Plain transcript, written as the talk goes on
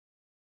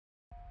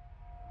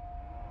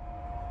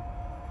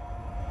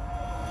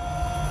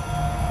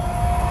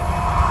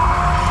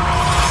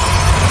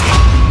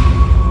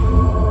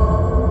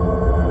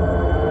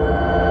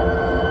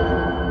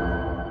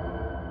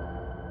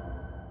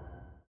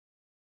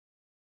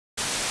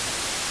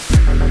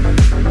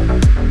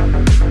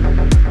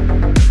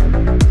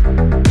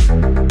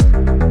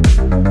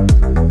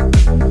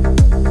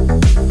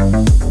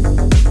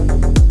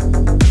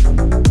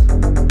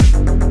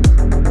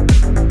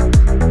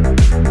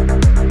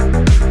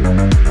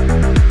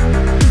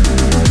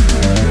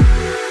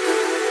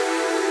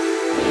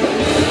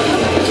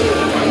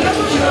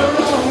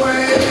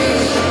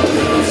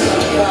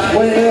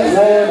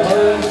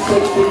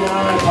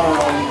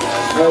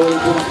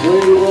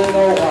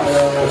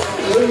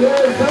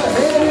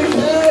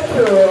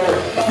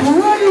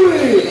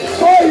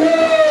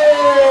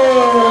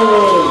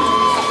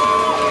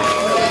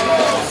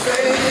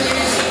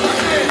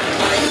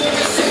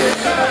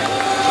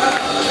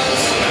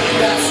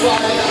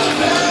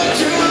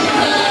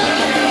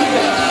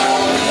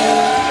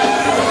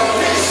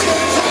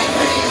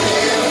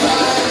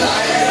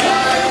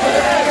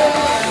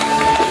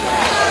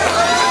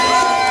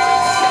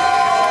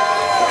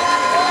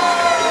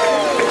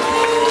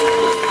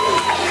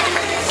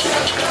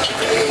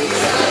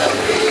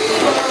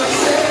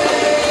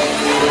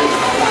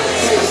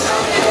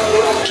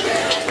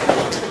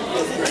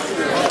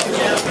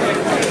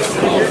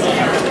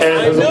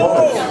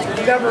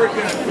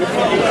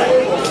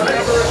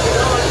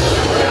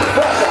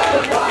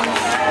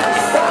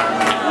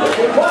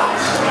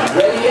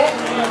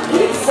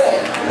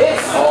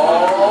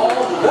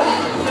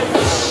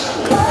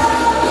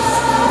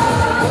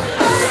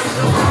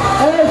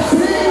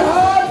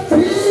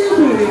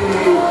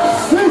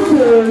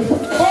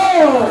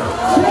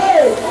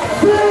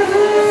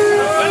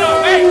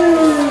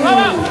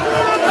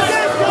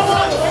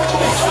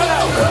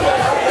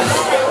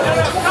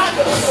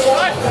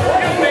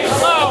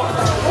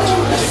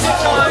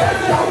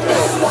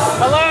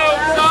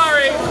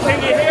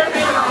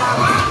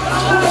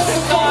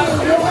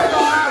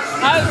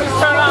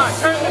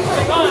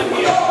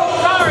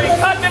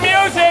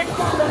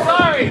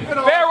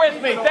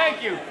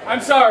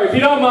sorry, if you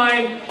don't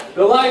mind,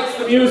 the lights,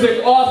 the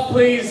music off,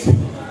 please.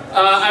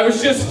 I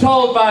was just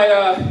told by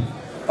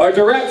our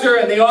director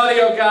and the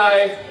audio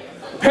guy,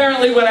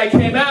 apparently when I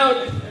came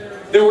out,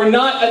 there were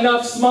not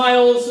enough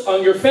smiles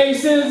on your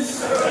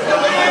faces.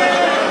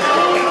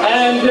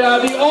 And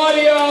the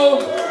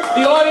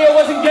audio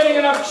wasn't getting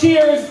enough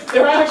cheers. They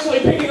were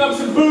actually picking up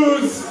some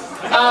boos.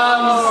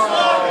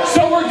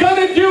 So we're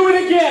gonna do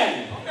it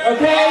again,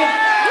 okay?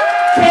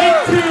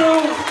 Take two.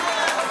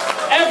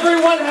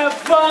 Everyone have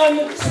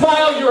fun.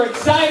 Smile, you're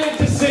excited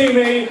to see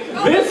me.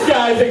 This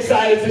guy's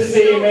excited to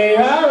see me.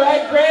 All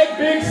right, Greg,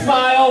 big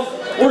smile.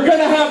 We're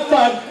gonna have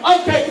fun.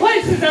 Okay,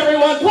 places,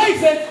 everyone,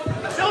 places.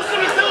 Show some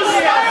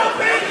enthusiasm.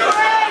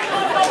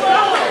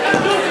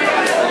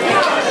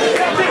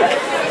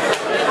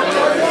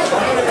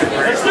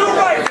 Let's do it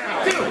right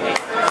now.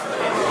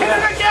 Hit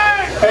it again.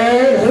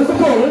 And here's the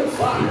moment.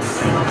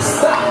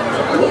 Stop,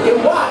 look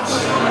and watch.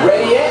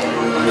 Ready yet?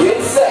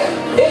 Get set.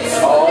 It's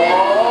all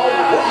back.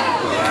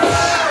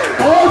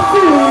 All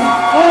food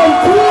on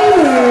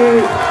 3,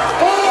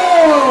 4,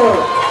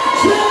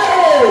 2,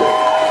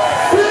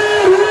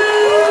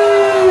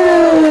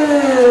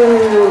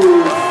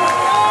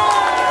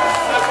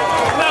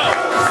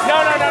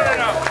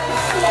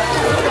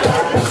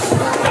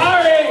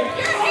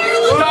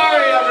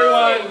 Sorry,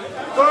 everyone.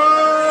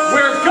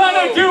 We're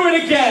gonna do it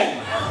again.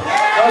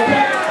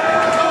 Okay?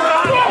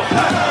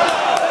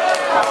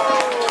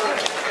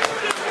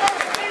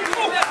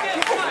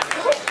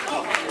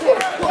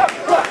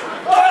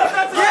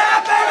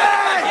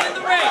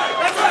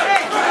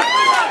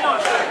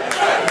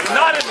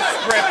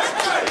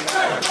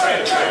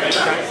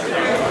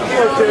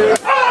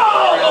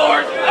 Oh,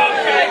 Lord!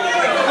 Okay!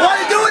 Want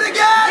to do it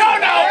again? No,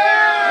 no!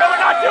 No, we're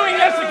not doing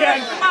this again!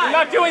 We're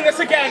not doing this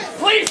again!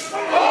 Please! Hey!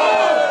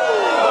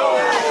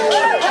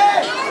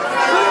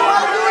 Do you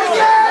want to do it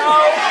again?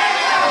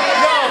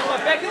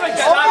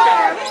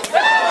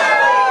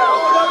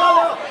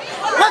 No!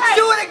 Let's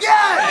do it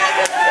again!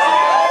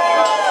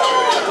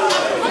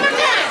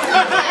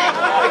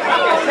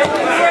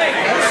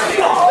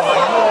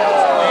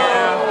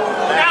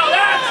 Now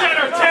that's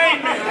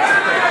entertainment!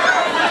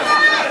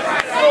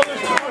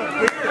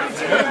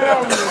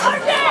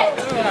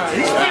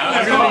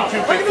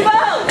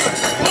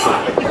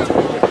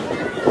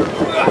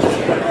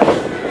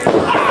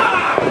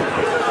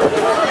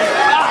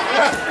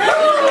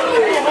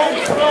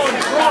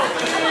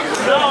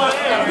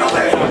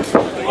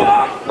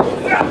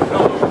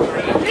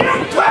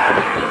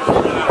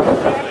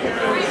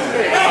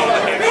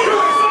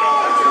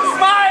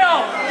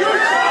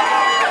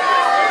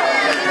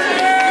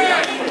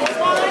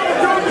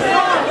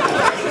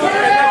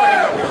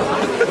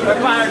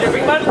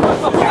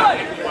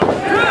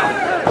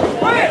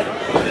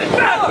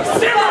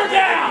 Simmer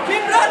down!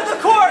 Keep it out of the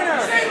corner!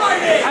 Say my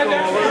name! I've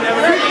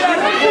never keep it out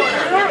of the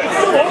corner!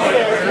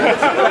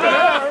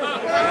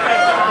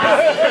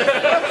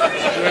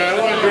 Yeah, I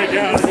want to drink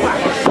out.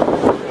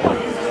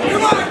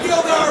 Come on,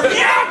 Gildor!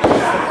 Yeah!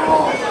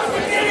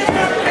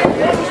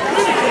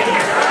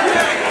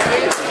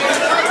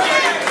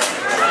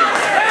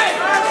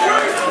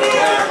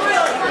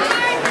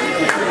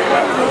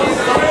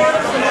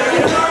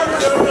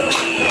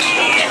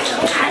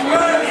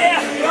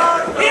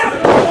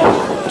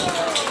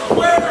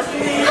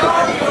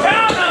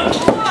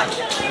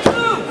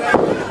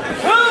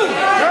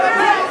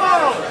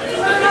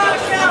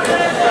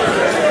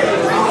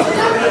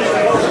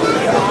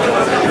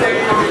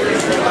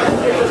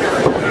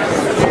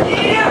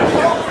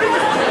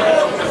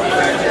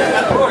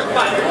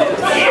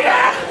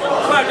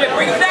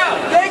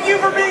 Thank you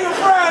for being a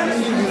friend!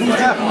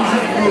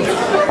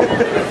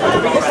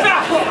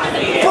 Stop!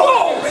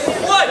 Whoa!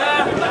 What?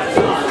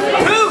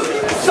 Two!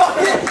 Suck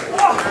it!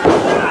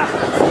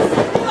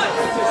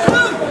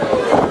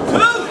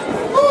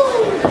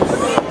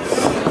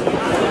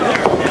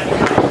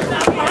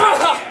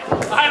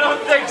 I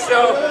don't think so.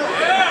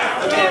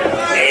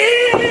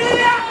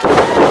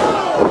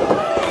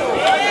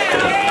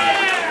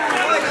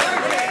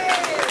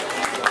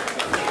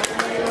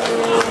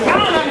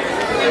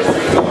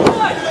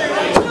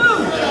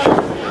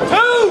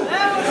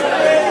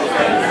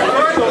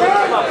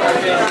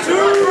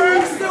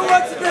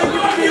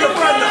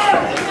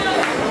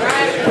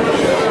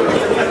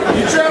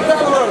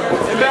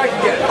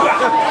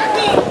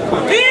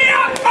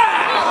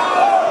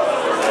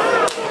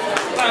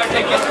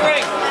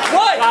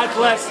 God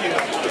bless you. 2,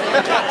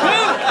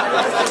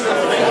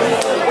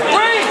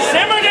 3,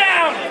 simmer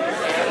down.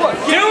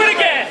 Do it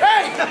again.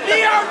 Hey, the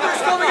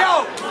Arthur's coming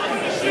out!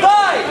 5!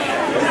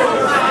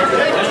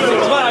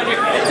 Come on,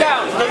 get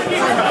down.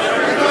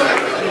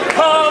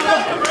 Come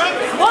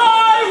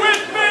fly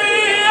with me.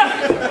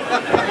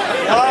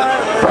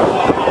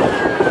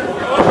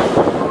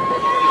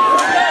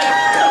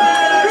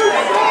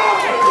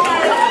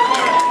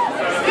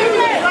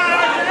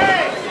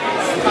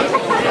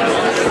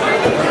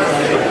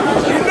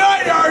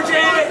 Unite, RJ!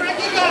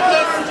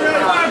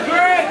 Come on,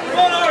 Greg. Come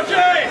on, RJ.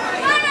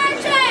 Come on,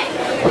 RJ!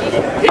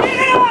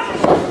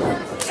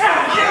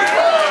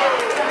 Yeah!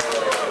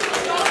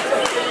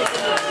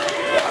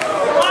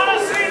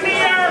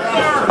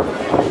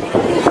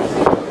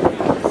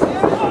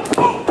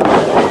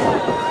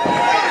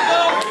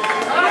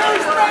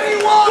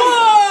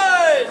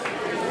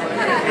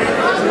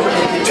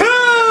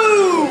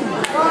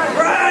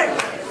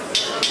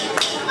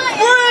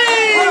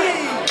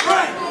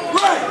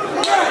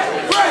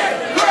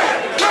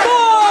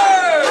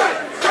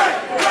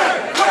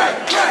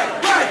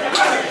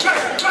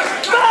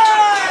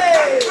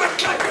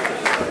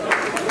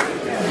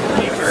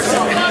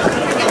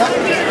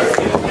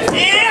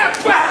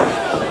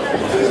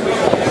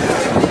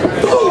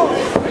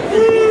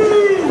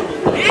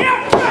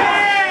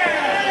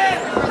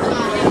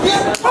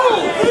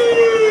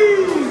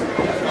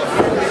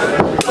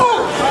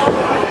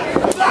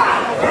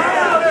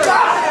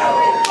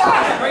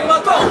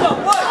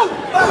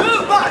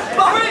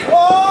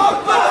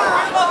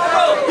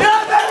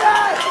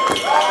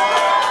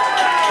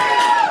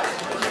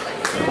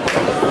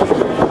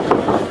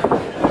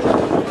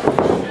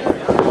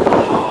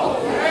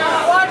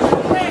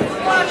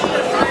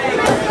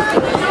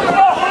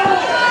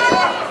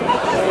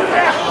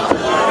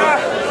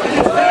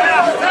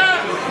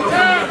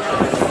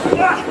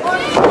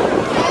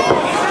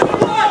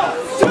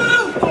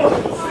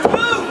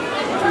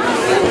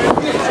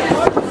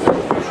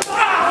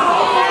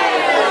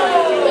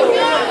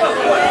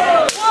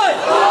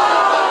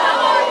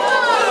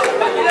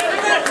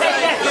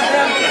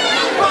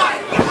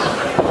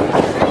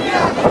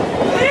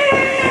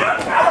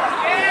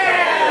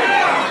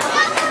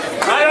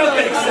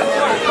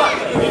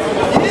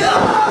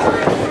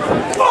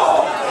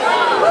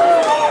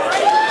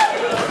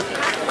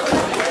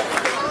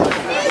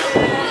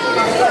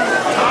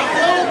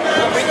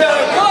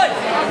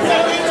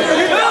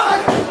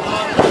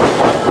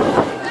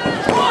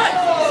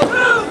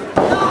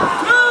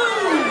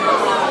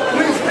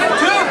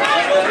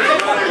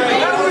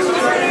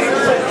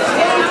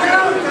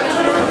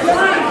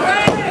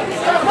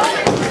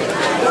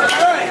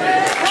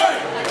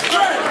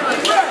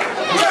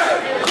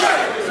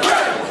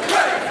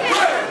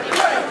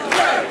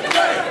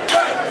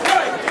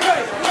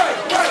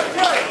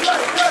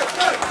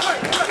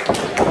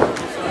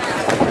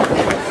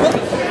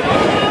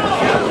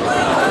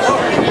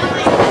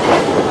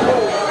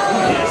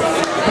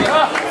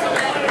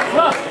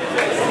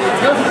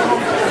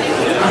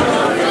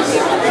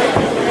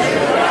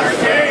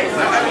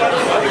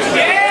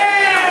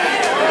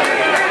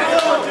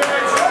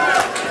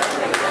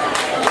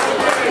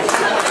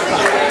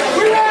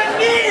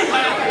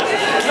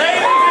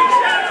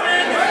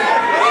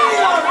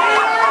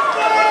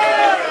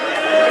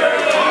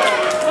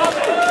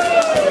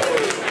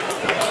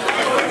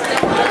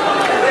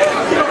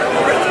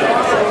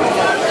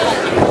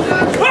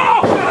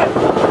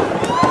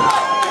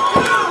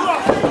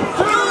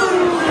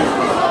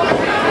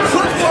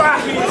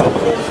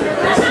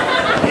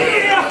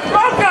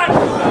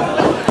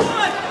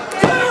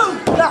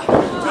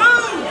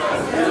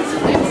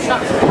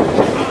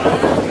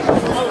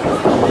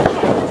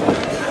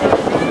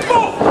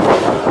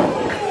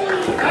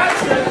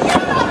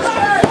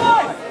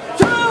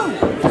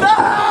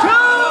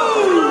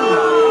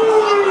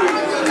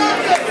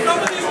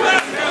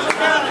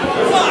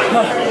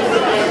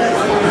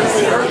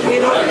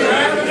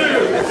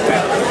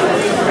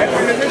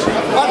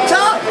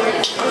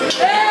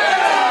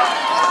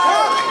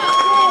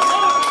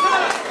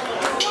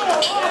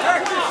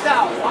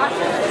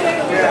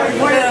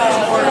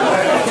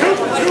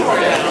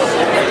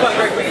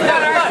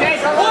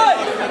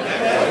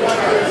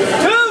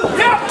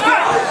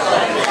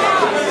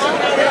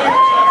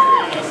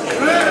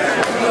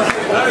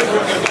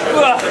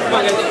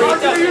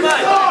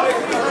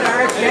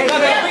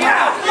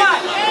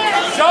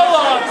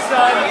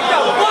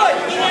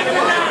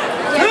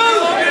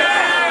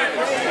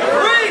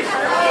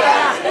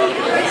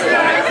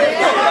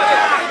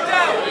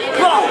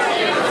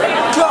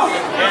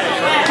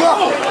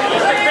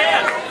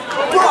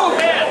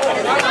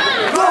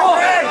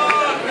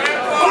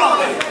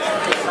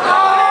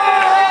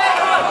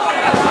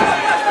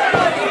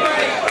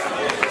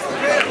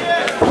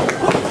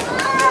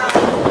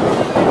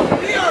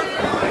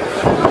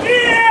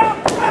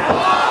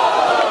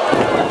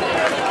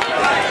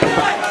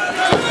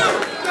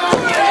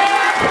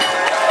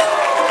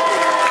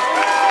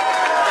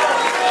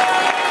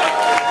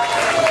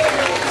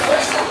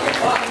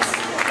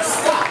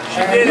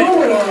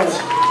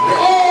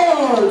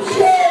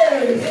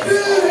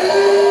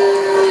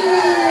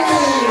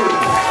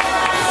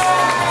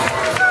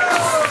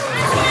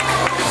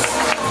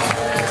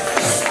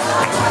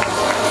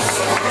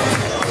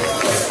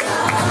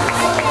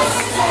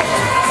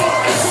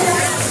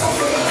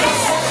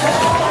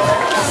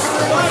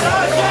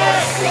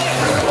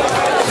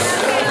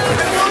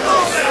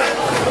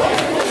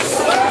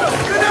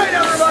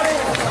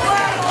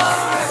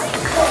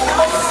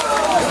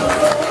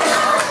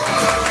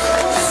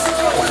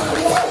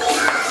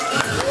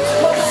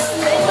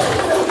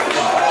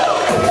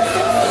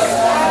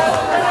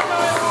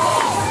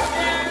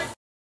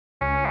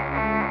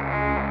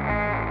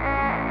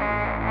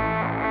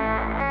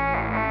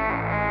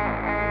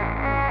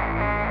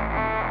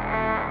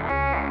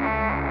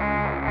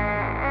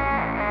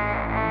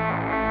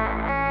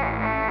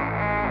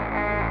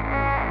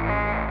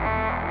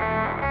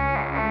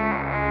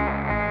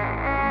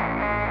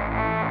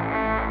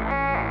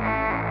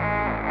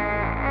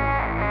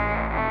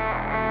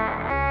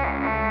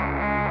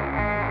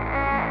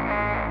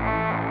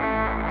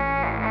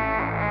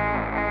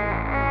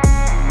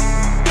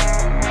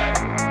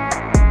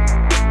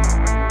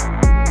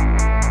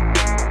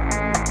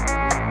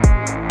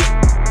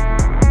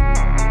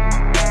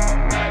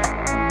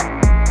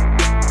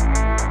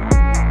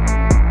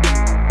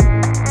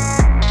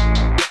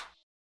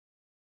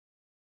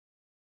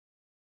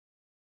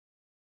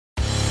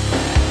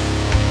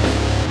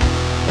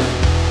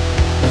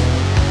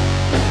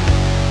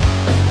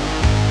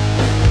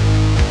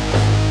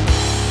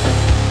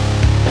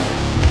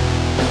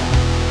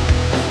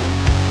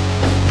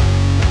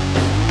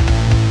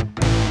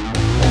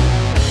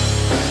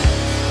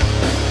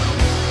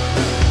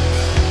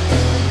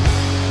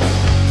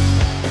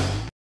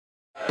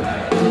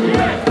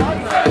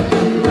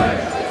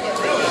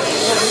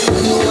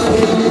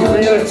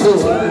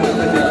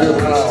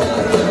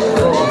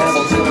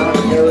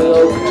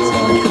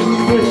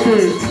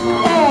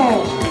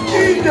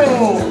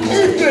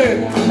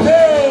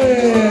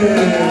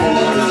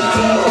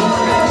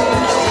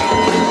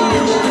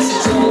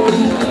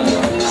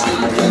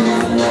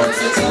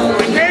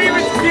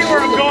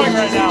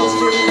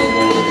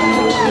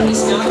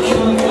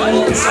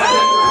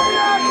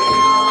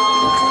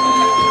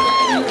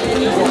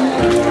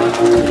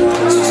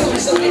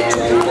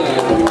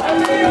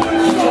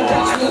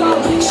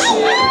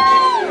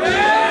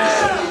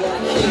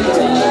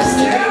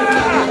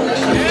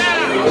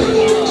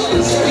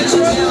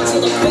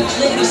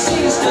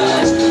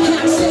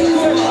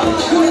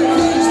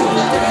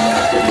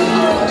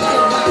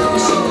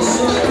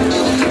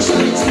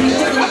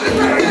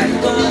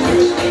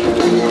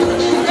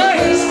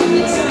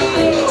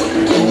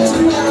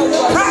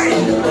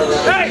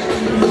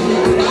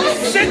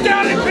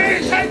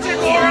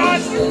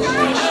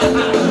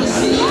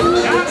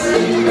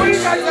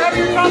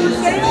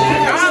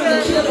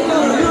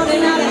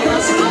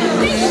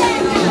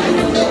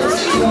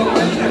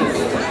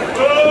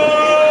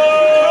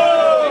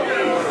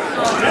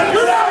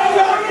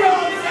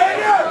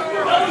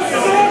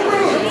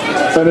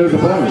 That is the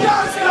point.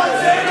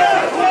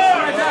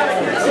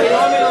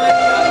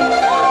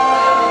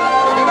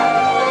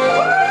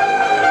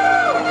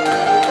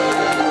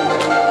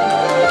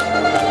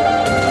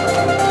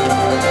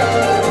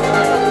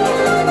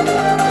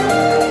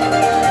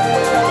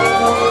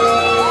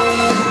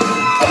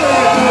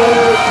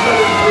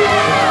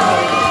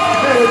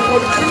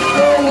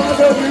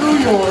 New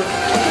York,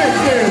 this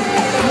is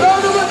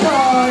none of the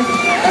time,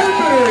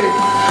 Anthony.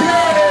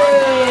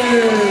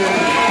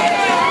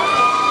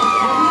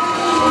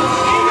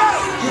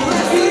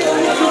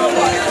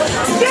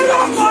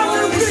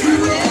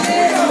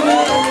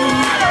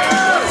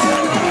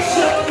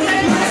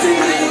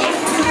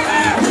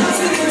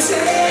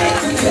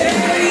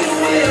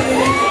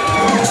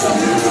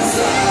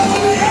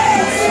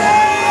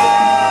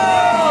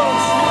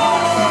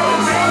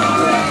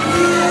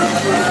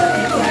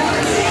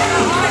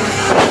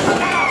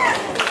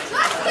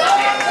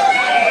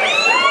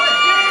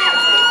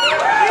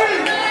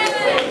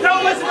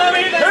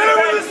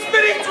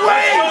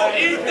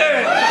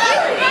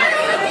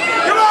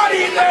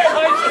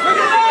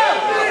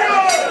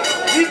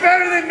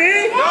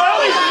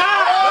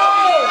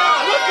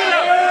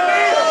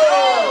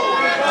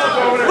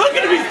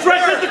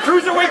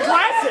 Cruiserweight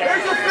Classic!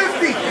 There's a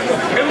 50!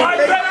 Am I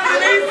better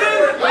than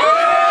Ethan?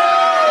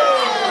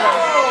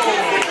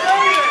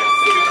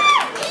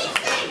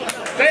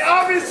 They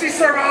obviously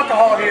serve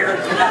alcohol here.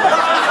 Oh!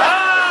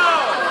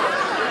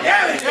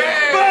 Yeah,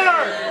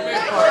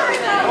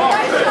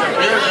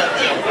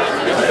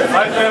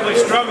 my family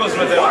struggles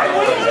with it.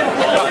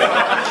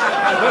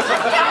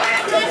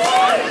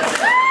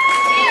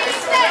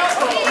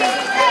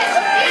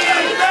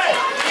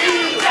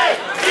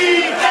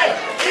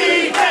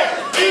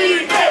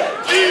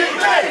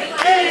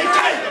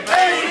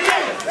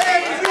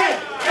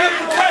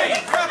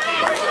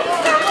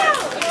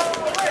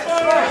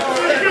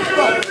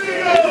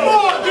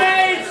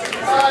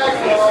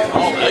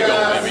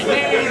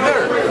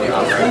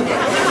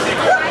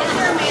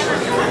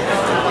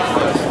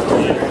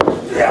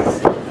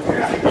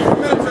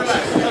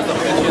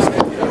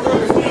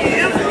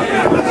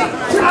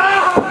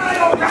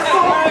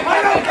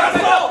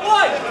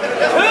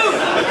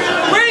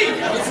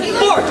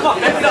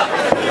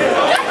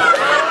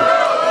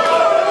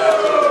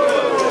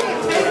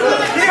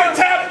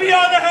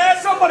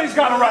 Somebody's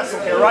got to wrestle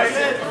here, right?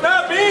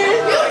 Not me!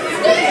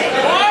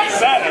 I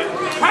said it.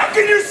 How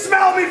can you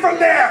smell me from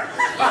there?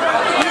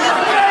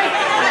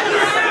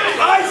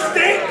 I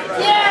stink?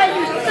 Yeah,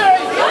 you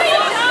stink.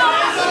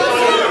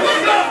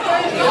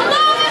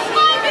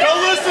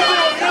 Don't listen to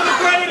him, you're the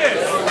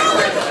greatest.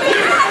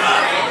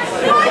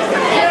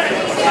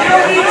 You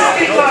don't need to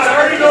speak loud, I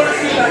already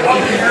noticed you that up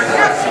here.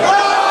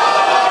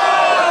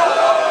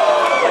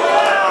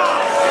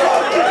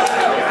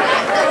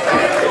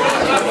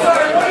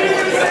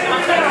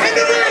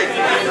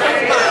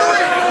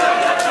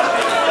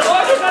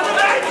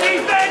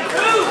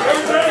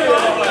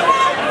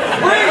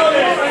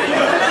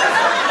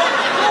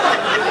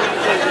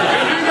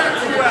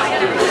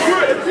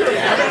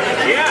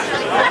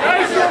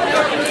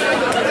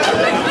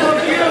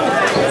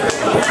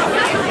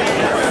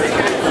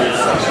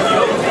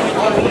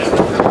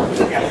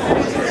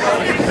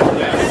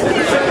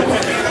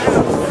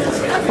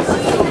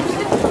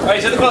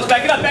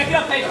 Back it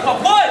up, hey, come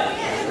on. 1,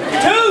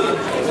 2,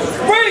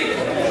 3,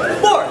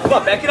 4. Come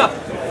on, back it up.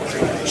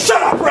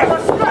 Shut up, Brett!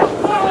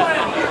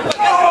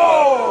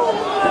 Oh!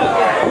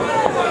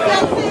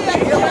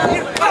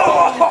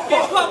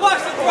 Kids, come on,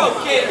 watch the throat,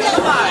 kids.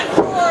 Come on.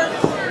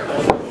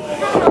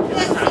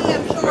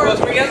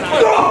 Let's bring it up.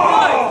 1,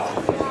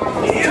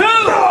 2,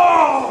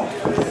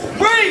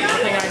 3,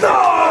 4.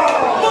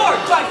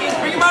 Come on, kids,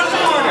 bring him out of the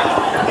corner.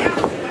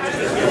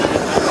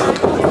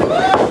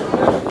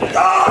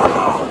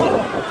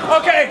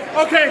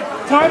 Okay,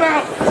 time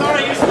out.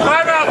 Sorry, you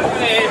time out.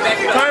 Hey, back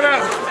it up. Time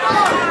out.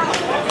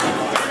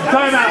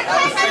 Time out.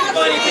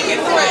 Everybody, take it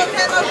away.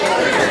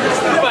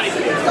 Everybody.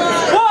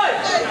 1,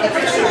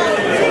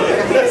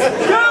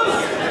 2,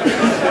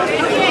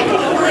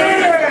 3.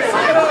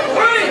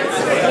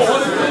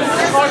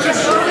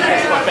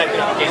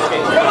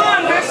 Come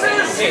on,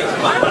 missus.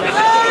 Come on.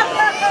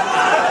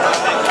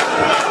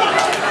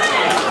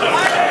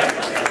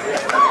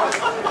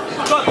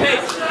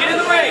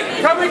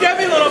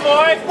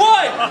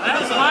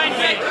 That's fine.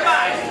 Hey, come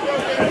on.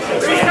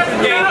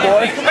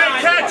 Hey,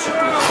 catch!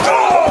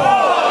 Come on.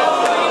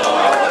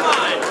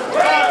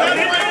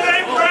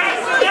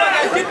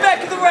 Get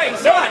back in the ring.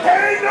 Come on.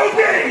 Hey, no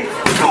game!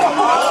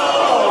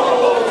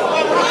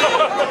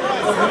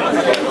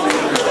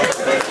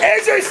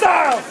 AJ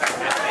Styles!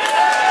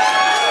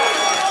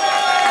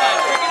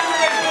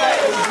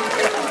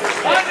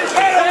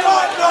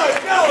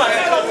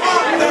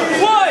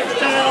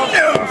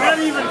 Not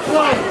even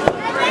close.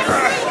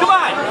 Come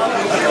on.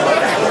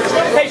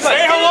 Hey,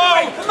 say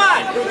hello. Come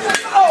on.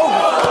 Oh.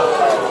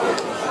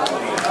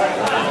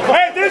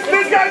 Hey, this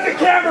guy's the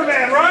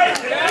cameraman, right?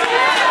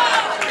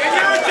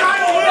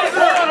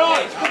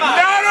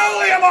 Not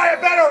only am I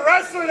a better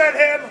wrestler than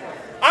him,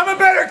 I'm a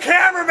better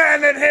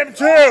cameraman than him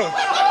too.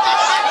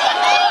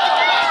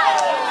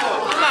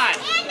 Come on.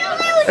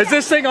 Is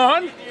this thing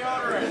on?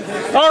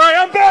 All right,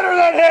 I'm better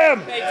than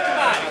him. Hey, come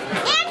on.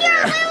 And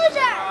you're a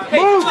loser!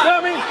 Move,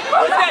 dummy.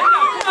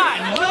 Come on.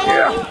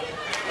 Yeah.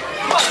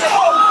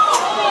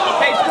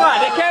 Hey, come on.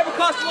 That camera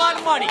costs a lot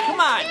of money. Come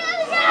on.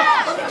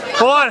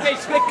 Hold on. Paige,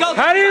 go.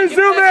 How do you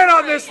zoom in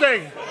on this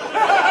thing?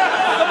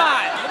 Come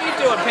on. What are you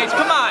doing, Paige?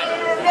 Come on.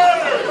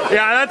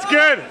 Yeah, that's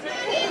good.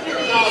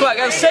 Come on,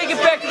 gotta say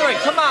get back to the ring.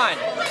 Come on.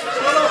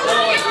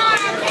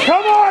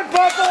 Come on,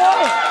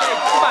 Buffalo.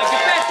 Come on,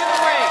 get back in the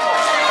ring.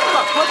 Come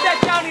on, put that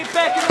down and get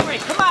back in the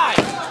ring. Come on.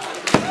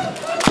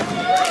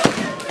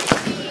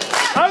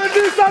 I'm gonna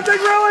do something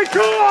really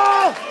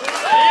cool.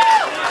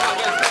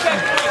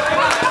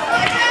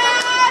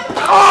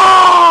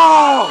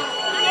 Oh!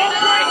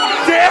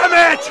 Damn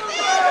it!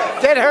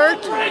 That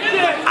hurt?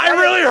 I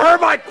really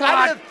hurt my quad.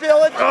 I didn't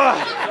feel it.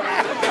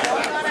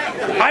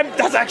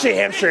 That's actually a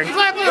hamstring.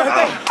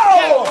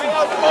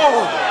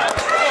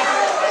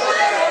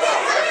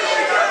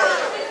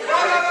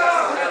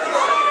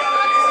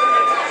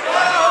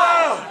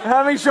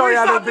 Let me show you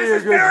how to be a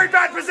This is a good. very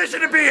bad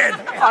position to be in.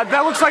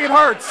 That looks like it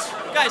hurts.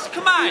 Guys,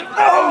 come on.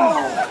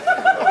 Oh!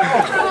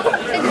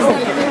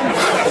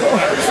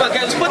 Come on,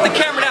 guys, put the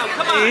camera down.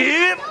 Come on.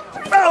 Yep.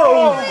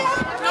 Oh!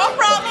 No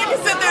problem, you can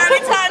sit there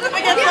anytime if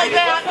it gets like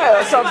that.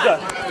 That sounds good.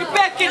 Get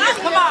back in there.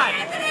 Come on.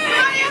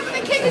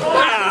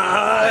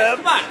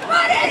 Come on.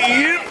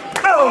 Yep.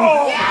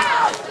 Oh!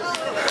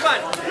 Come on.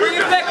 Bring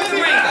it back to the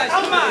ring, guys.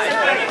 Come on.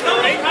 Guys,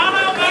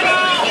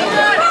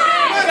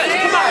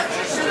 come on.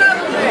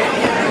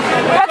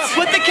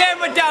 Put the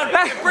camera down.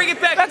 Bring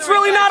it back. That's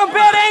really not a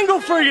bad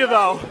angle for you,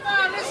 though.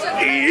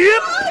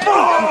 Yep.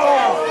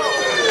 Oh!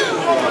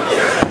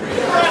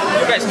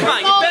 Guys, come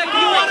on. Get back to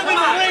the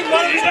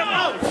ring. Come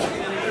on.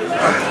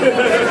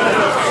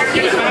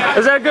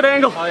 Is that a good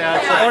angle? Oh, All yeah.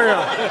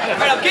 right,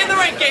 now get in the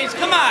ring, Gaines.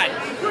 Come on.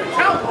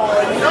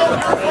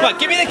 Come on,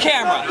 give me the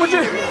camera.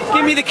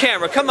 Give me the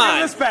camera. Come on.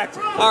 This back to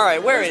me. All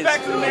right, where is?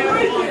 Back to the man.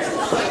 Here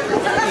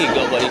you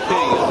go, buddy. Here you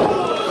go.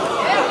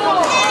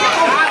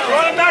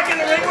 Want him back in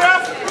the ring,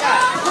 ref?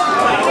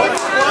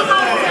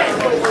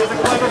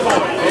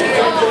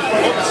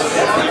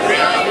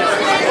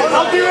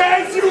 I'll do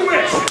as you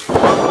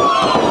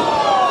wish.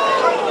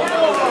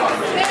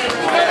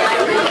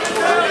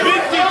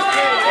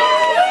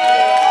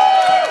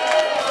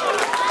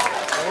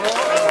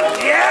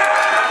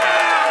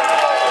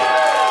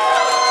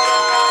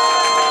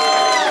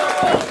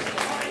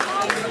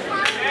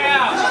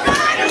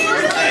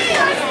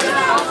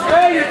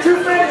 Hey, your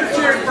two fans are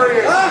cheering for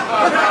you.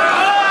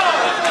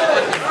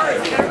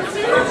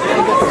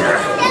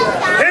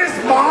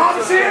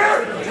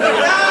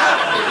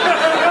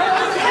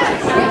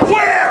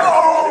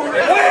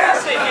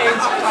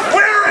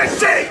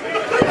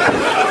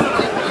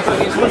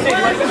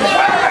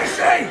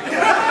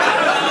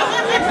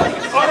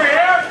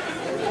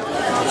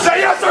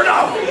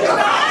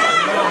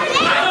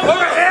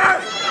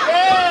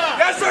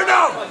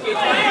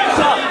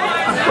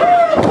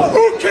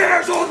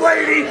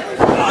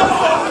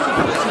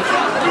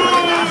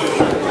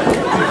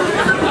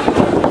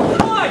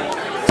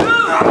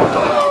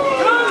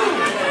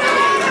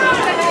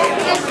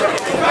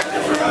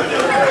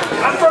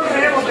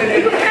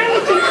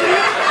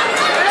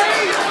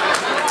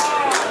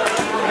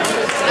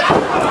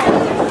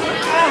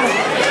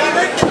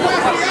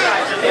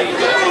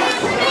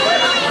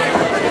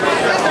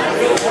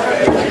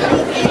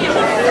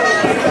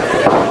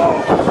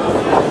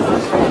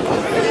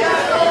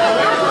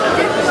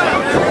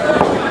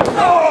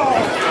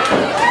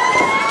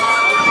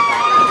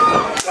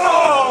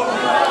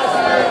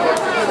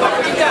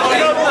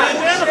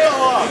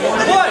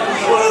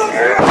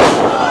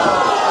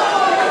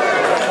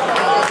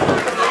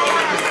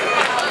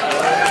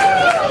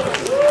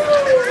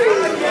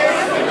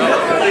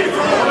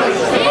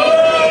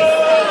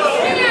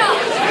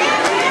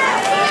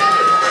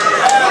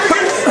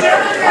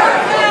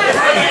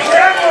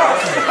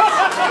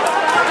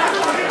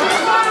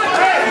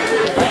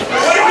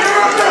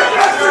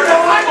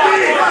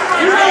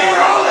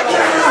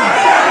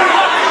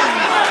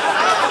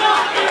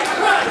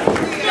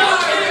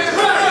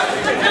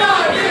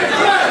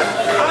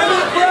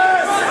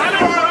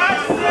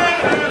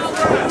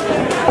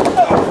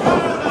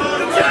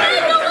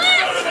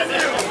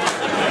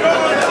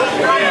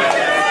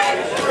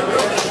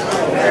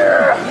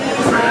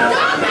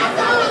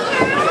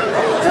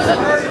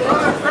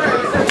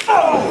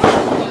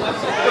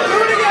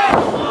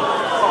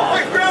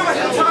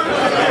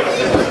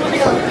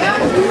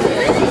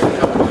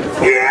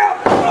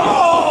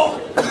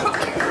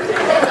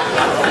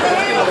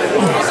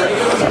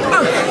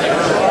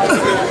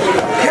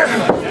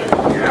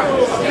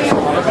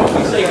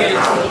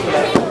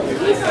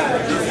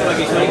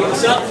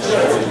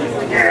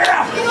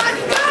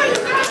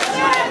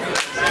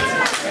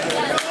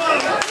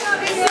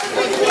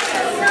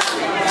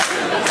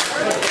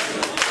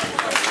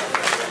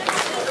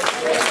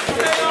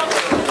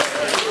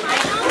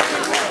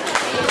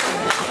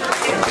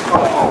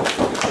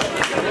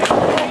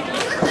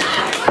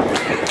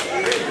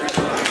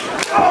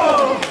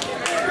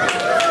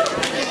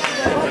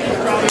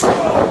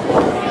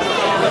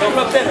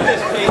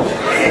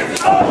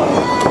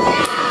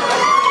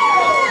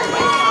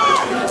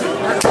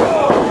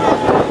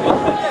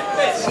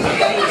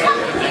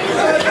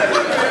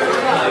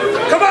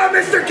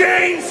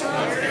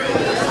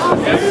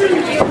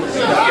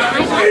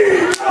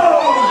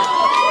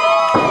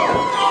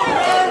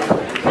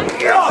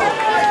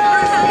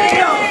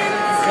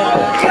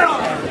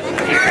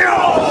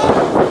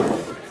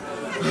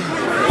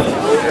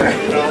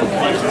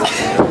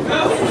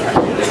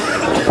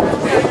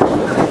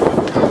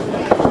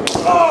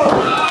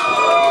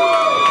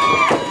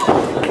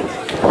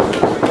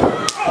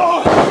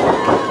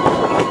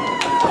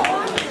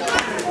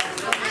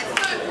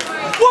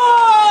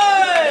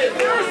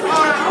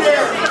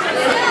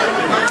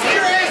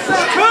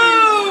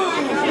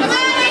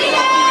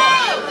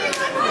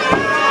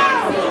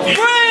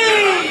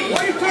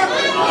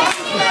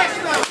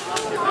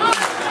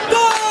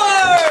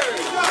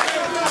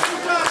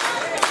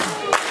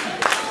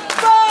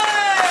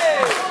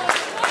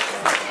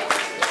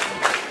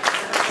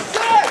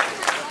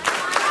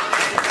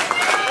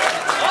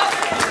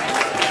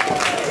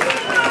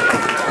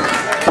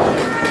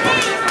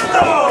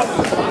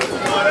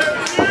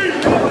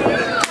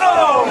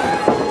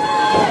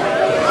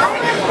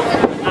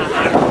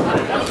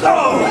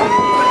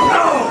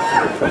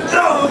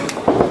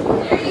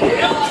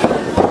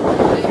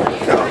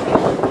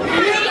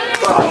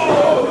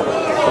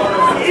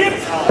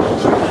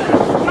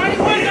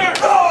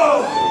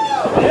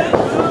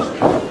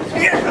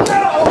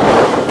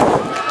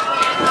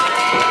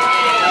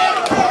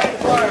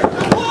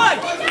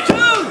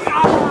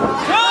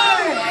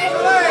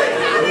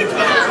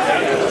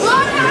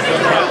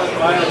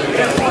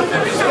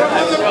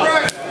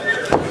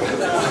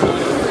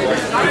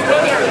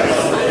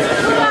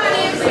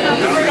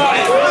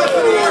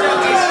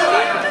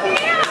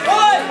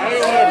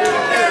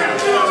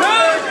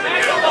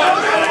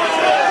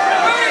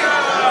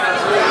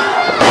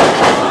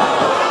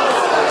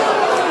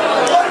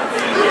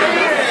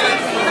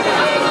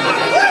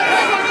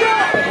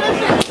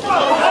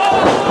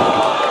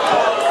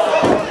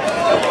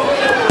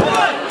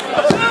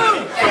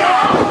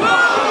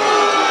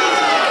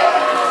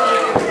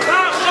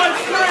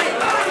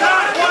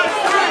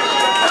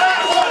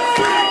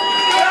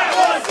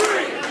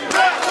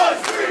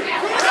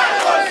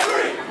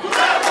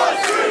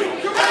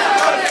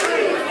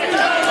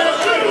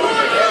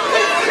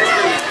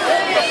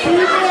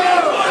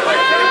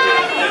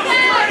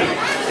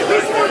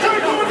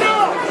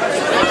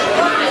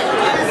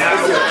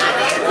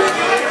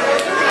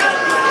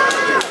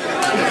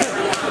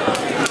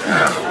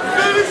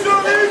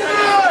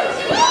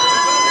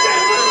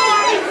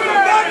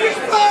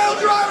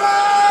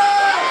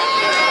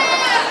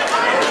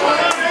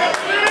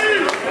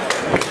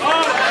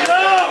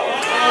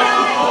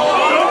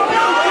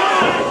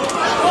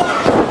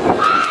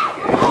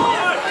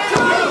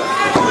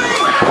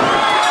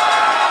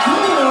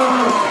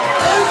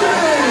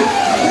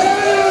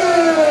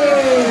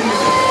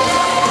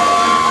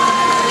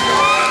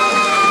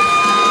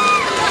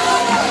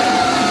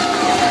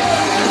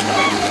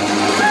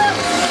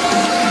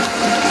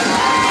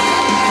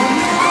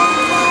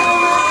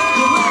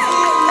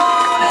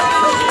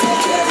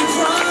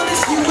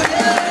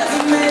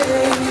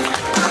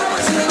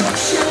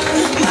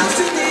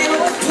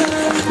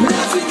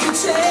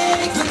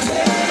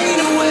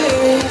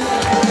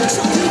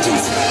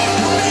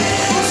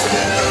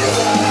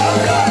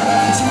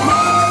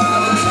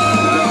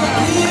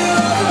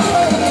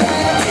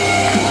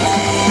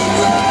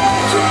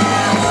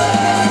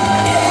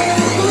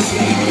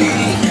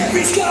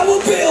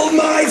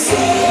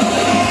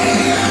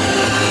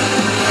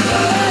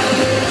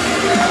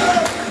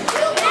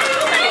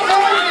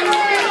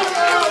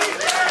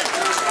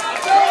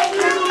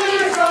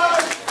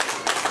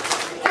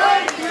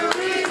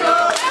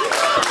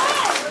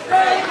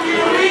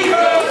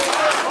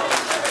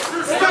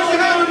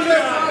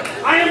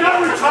 I am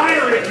not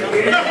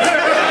retiring.